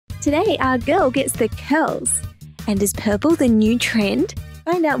Today our girl gets the curls. And is purple the new trend?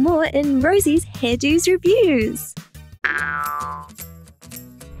 Find out more in Rosie's Hairdooz reviews.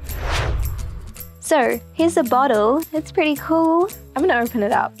 So here's a bottle. It's pretty cool. I'm gonna open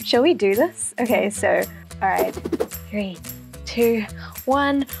it up. Shall we do this? Okay, so all right, 3, 2,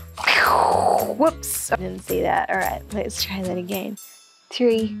 1. Whoops! I didn't see that. All right, let's try that again.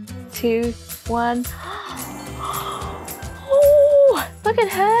 3, 2, 1. Oh, look at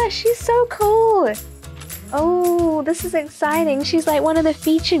her. She's so cool. Oh, this is exciting. She's like one of the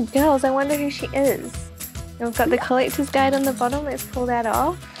featured girls. I wonder who she is. And we've got the collector's guide on the bottom. Let's pull that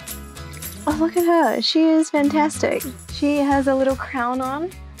off. Oh, look at her. She is fantastic. She has a little crown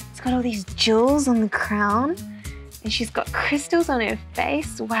on. It's got all these jewels on the crown. And she's got crystals on her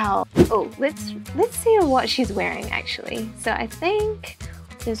face. Wow. Oh, let's see what she's wearing actually. So I think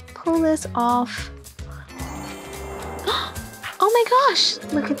just pull this off. Oh my gosh,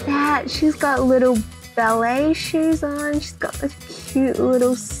 look at that. She's got little ballet shoes on. She's got this cute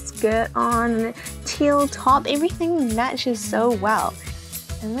little skirt on and a teal top. Everything matches so well.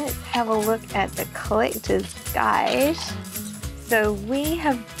 And let's have a look at the collector's guide. So we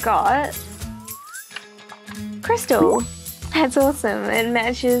have got crystal. That's awesome. It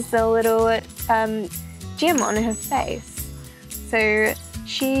matches the little gem on her face. So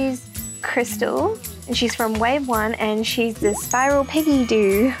she's crystal and she's from Wave 1 and she's the spiral piggy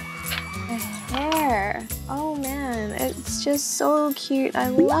doo. Her hair. Oh man, it's just so cute. I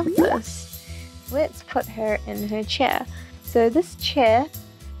love this. Let's put her in her chair. So this chair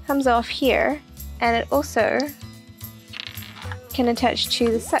comes off here and it also can attach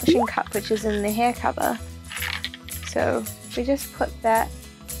to the suction cup which is in the hair cover. So we just put that,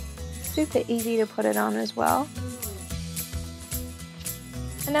 super easy to put it on as well.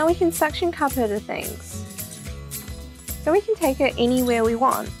 And now we can suction cup her to things. So we can take her anywhere we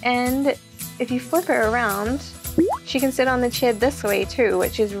want. And if you flip her around, she can sit on the chair this way too,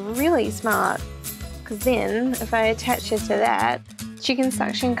 which is really smart. Because then if I attach her to that, she can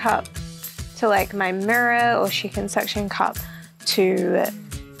suction cup to like my mirror, or she can suction cup to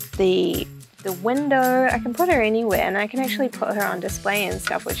the window. I can put her anywhere and I can actually put her on display and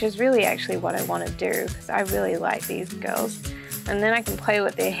stuff, which is really actually what I want to do because I really like these girls. And then I can play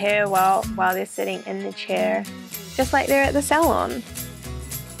with their hair while they're sitting in the chair, just like they're at the salon.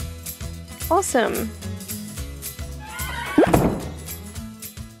 Awesome.